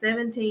conflict in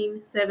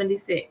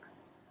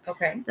 1776.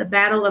 Okay. The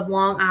Battle of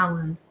Long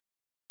Island.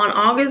 On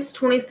August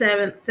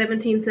 27th,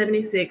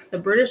 1776, the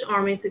British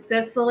Army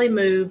successfully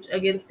moved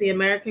against the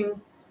American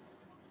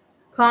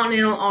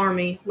Continental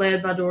Army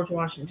led by George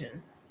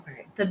Washington.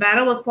 Okay. The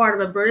battle was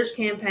part of a British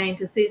campaign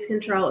to seize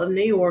control of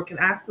New York and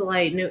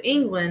isolate New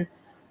England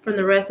from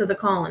the rest of the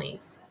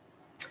colonies.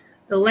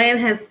 The land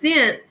has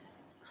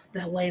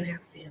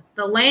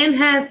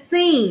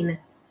seen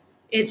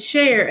its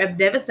share of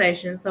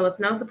devastation, so it's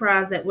no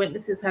surprise that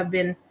witnesses have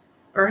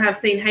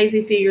seen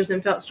hazy figures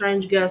and felt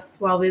strange gusts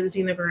while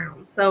visiting the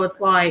grounds. So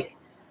it's like,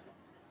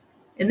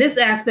 in this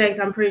aspect,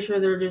 I'm pretty sure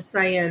they're just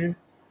saying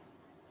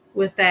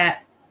with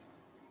that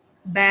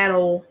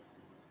battle,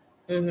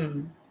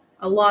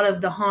 a lot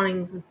of the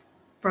hauntings is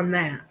from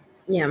that.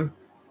 Yeah.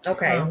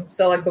 Okay.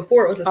 So like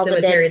before it was a all the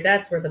cemetery,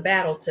 that's where the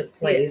battle took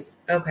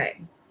place. Yes.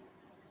 Okay.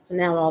 So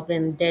now all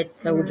them dead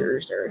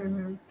soldiers are.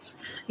 Mm-hmm.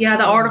 Yeah,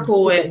 the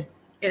article it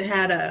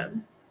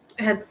had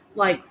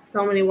like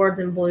so many words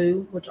in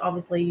blue, which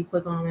obviously you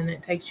click on and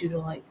it takes you to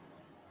like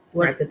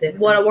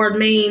what a word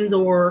means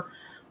or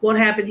what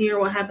happened here,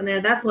 what happened there.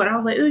 That's what I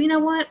was like. Ooh, you know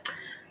what?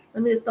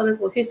 Let me just throw this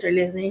little history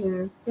lesson in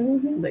here.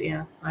 Mm-hmm. But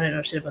yeah, I didn't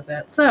know shit about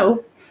that.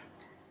 So,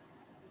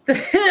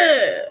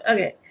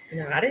 okay.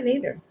 No, I didn't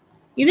either.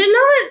 You didn't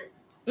know it?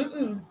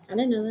 Mm-mm. I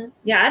didn't know that.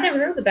 Yeah, I never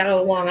heard of the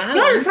Battle of Long Island.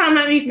 Y'all just trying to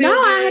make me feel No,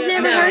 I good. had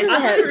never No, heard of I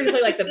thought that. you were gonna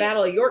say like the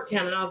Battle of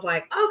Yorktown, and I was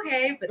like,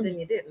 okay, but then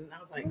you didn't. I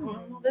was like, oh,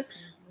 well,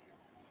 this.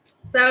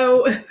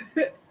 So,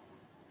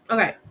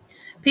 okay.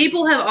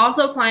 People have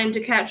also claimed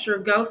to capture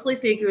ghostly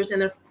figures in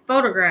their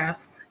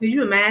photographs. Could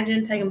you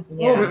imagine taking?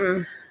 Yeah.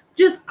 Mm-mm.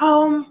 Just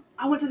I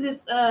went to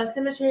this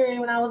cemetery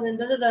when I was in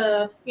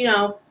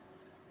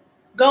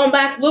going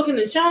back looking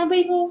and showing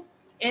people,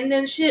 and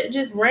then shit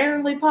just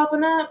randomly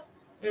popping up.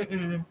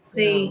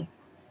 See,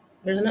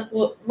 there's another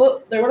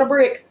look. There went a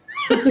brick.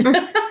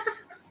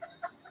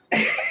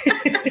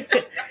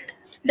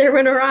 There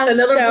went a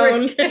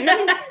rhinestone.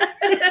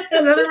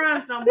 Another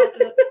rhinestone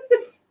popped up.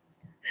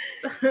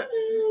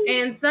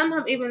 And some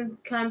have even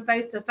come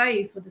face to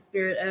face with the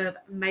spirit of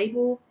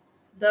Mabel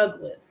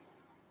Douglas.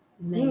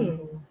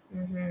 Mabel.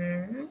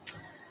 Mm-hmm.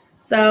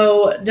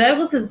 So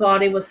Douglas's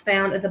body was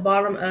found at the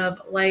bottom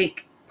of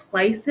Lake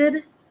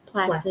Placid.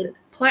 Placid.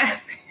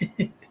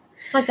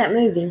 It's like that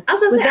movie. I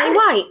was about to with say, Betty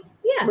White,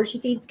 yeah. where she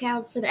feeds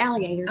cows to the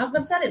alligator. I was about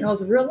to say, I didn't know it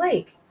was a real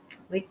lake.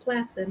 Lake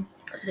Placid.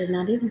 Did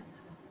not either.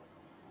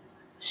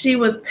 She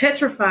was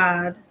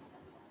petrified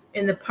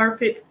in the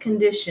perfect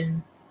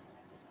condition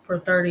for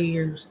 30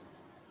 years.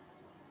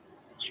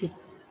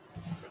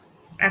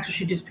 After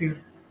she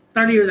disappeared.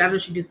 30 years after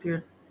she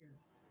disappeared.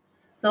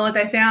 So, like,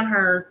 they found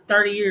her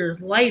 30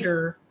 years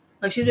later.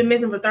 Like, she'd been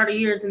missing for 30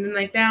 years, and then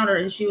they found her,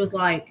 and she was,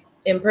 like...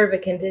 in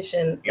perfect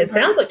condition. It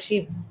sounds like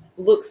she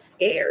looks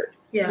scared.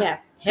 Yeah.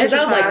 Because I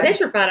was like,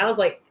 petrified. I was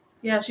like...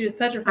 Yeah, she was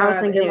petrified. I was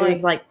thinking it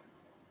was, like...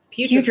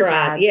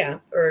 Putrefied. Yeah,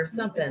 or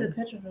something. I said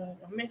petrified.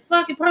 I mean,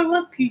 fuck, it probably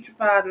was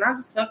putrefied, and I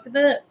just fucked it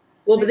up.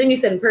 Well, but then you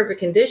said in perfect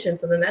condition,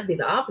 so then that'd be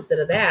the opposite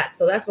of that.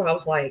 So that's why I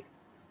was like...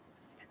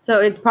 So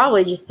it's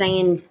probably just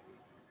saying...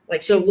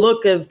 Like the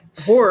look of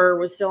horror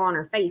was still on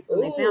her face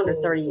when they found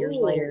her 30 years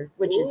ooh, later,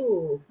 which is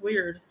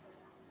weird.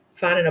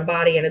 Finding a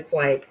body and it's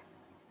like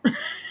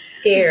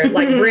scared,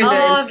 like Brenda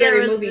Oh, in Scary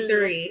there was Movie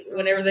 3,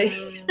 whenever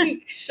they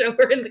show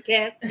her in the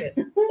casket.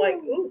 Like,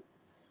 ooh.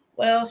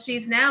 Well,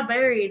 she's now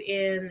buried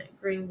in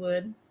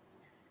Greenwood,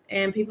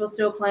 and people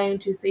still claim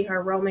to see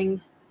her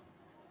roaming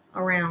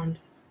around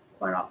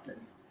quite often.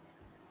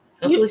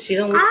 Hopefully she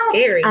don't look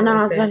scary. I know, like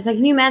I was about to say,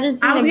 can you imagine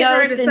seeing a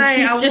ghost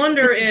and she's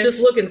wonder if just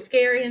looking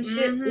scary and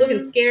shit, Mhm.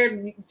 looking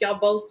scared. Y'all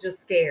both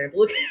just scared.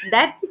 Look,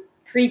 that's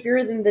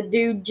creepier than the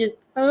dude just.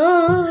 like,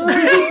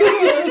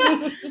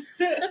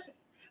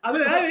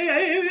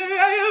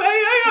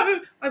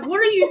 what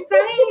are you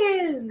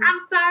saying? I'm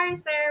sorry,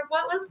 sir.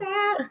 What was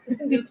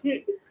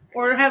that?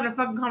 Or having a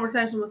fucking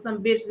conversation with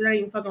some bitch that ain't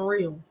even fucking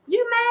real. Could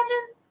you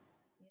imagine?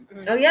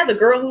 Oh yeah, the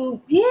girl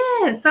who.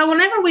 Yeah. So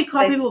whenever we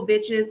call people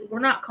bitches, we're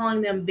not calling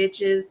them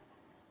bitches.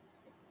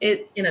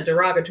 It's in a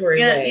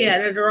derogatory way. Yeah,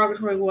 in a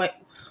derogatory way.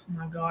 Oh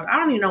my God. I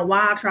don't even know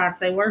why I try to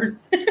say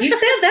words. You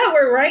said that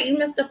word right. You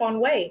messed up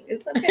on way.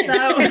 It's okay.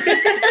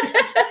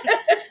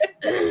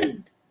 So,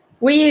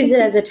 we use it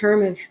as a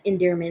term of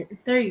endearment.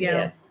 there you go.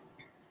 Yes.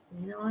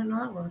 You know, I know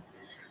that word.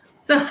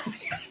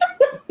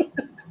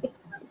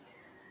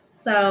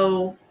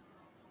 So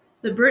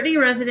the Brittany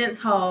Residence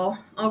Hall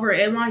over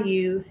at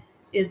NYU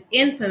is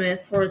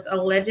infamous for its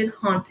alleged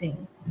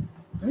haunting.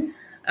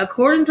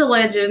 According to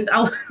legend,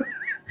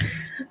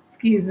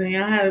 excuse me,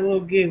 I had a little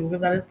giggle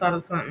because I just thought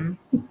of something.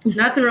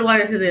 Nothing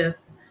related to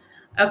this.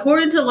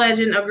 According to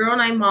legend, a girl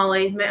named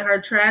Molly met her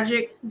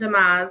tragic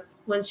demise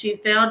when she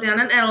fell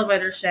down an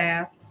elevator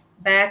shaft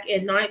back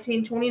in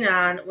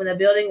 1929 when the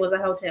building was a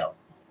hotel.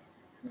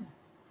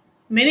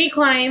 Many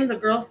claim the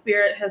girl's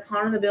spirit has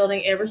haunted the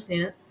building ever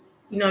since.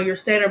 You know, your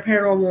standard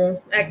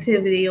paranormal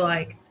activity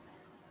like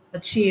a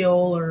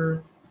chill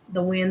or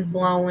the wind's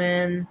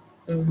blowing,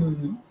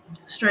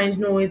 strange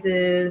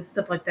noises,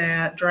 stuff like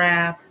that,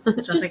 drafts.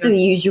 Which I Just think the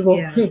usual.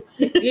 Yeah.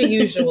 Your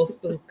usual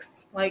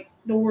spooks. Like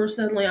doors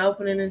suddenly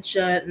opening and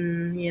shut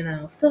and, you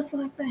know, stuff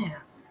like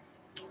that.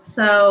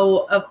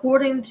 So,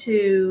 according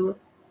to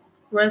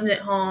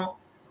Resident Hall,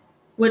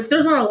 which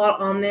there's not a lot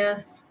on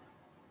this,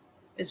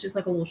 it's just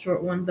like a little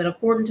short one, but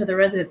according to the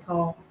Residence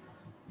Hall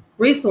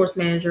resource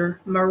manager,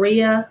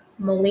 Maria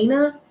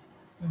Molina,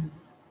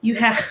 you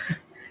have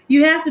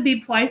to be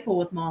playful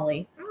with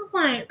Molly. I was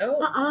like,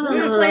 I'm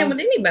not playing with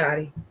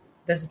anybody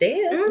that's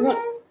dead.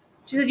 mm-hmm.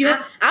 She said, you have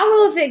to. I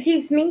will if it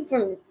keeps me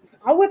from.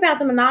 I'll whip out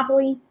the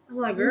Monopoly. I'm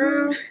like,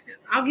 girl,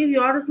 I'll give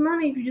you all this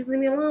money if you just leave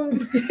me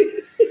alone.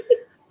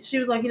 She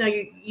was like, you know,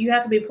 you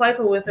have to be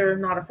playful with her,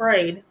 not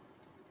afraid.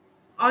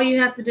 All you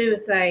have to do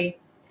is say,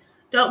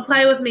 "Don't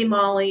play with me,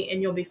 Molly,"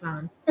 and you'll be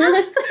fine. I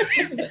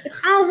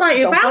was like,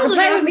 if I was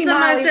play with me,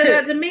 somebody Molly. said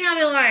that to me, I'd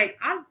be like,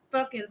 I'd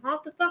fucking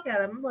haunt the fuck out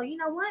of him. I'm like, you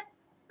know what?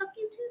 Fuck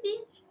you too,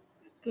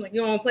 bitch. Like,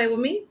 you want to play with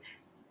me?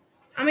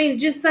 I mean,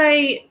 just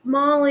say,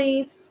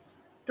 Molly,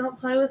 don't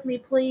play with me,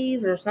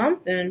 please, or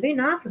something. Be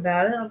nice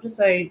about it. I'll just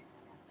say,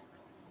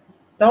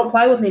 don't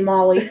play with me,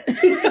 Molly.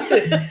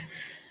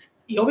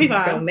 You'll be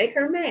fine. Don't make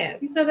her mad.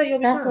 You said that, you'll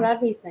be That's fine. what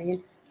I'd be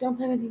saying. Don't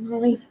play with me,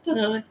 Molly.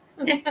 No.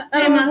 I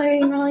don't want to play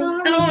with you, Molly.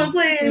 I don't want to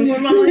play anymore,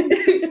 Molly.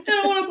 I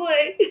don't want to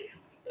play.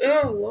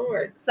 Oh,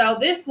 Lord. So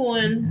this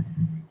one,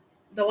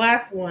 the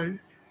last one,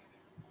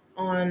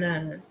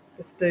 on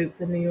the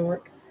Spooks in New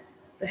York.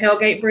 The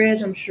Hellgate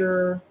Bridge, I'm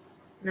sure.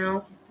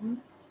 No?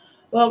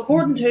 Well,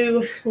 according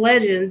to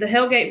legend, the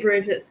Hellgate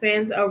Bridge that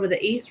spans over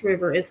the East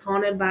River is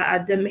haunted by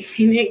a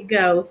demonic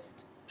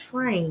ghost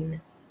train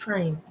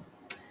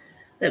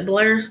that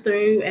blares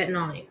through at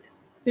night.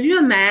 Could you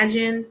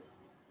imagine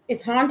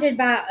It's haunted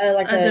by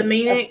a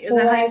demonic? Is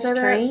that how you say that?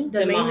 train?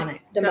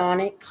 Demonic.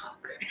 Demonic.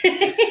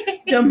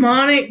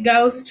 Demonic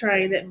ghost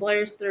train that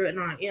blares through at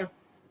night. Yeah,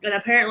 and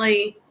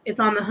apparently it's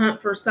on the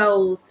hunt for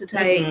souls to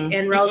take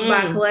and rolls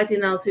by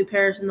collecting those who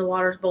perish in the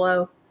waters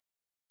below.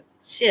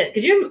 Shit,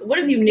 what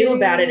if you knew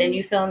about it and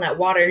you fell in that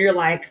water and you're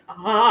like,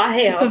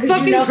 hell. The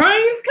fucking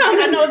train's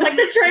coming. I know, it's like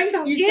the train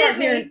comes. You start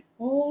me. hearing,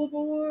 oh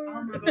Lord.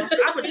 Oh my gosh,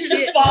 I would You're shit.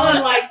 just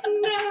falling like,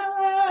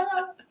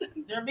 no.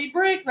 There'd be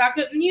bricks, but I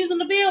couldn't use them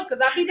to build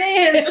because I'd be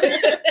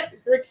dead.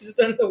 Rick's just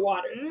under the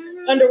water.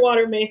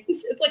 Underwater man.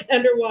 It's like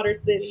underwater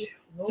city.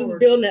 Lord. Just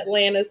building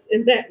Atlantis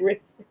in that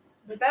river.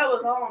 But that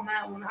was all on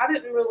that one. I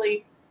didn't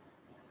really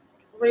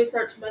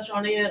research much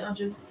on it. I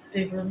just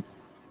figured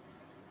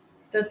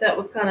that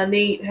was kind of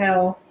neat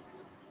how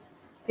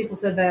people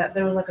said that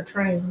there was like a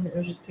train that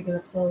was just picking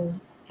up souls.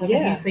 Like,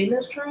 have you seen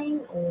this train?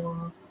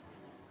 Or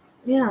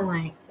yeah,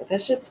 like, But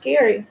that shit's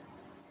scary.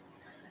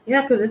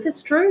 yeah, because if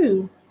it's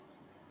true,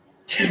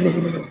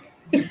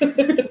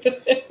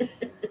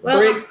 well,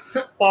 Bricks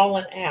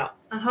falling out.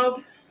 I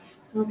hope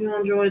you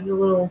enjoyed the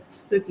little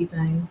spooky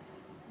thing.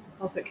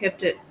 Hope it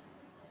kept it.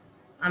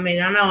 I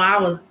mean, I know I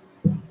was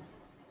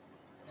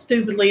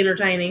stupidly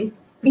entertaining,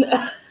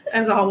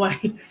 as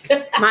always.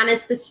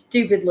 Minus the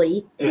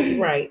stupidly.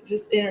 Right,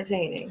 just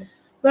entertaining.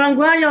 But I'm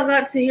glad y'all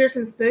got to hear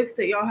some spooks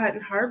that y'all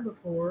hadn't heard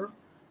before.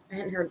 I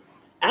hadn't heard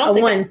I don't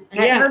think one. I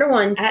hadn't heard of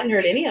one. I hadn't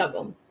heard any of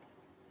them.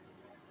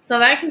 So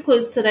that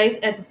concludes today's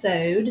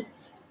episode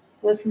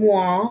with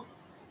moi.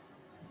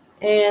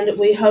 And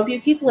we hope you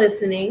keep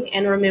listening.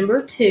 And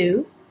remember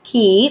to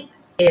Keep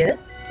it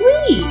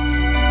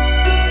sweet.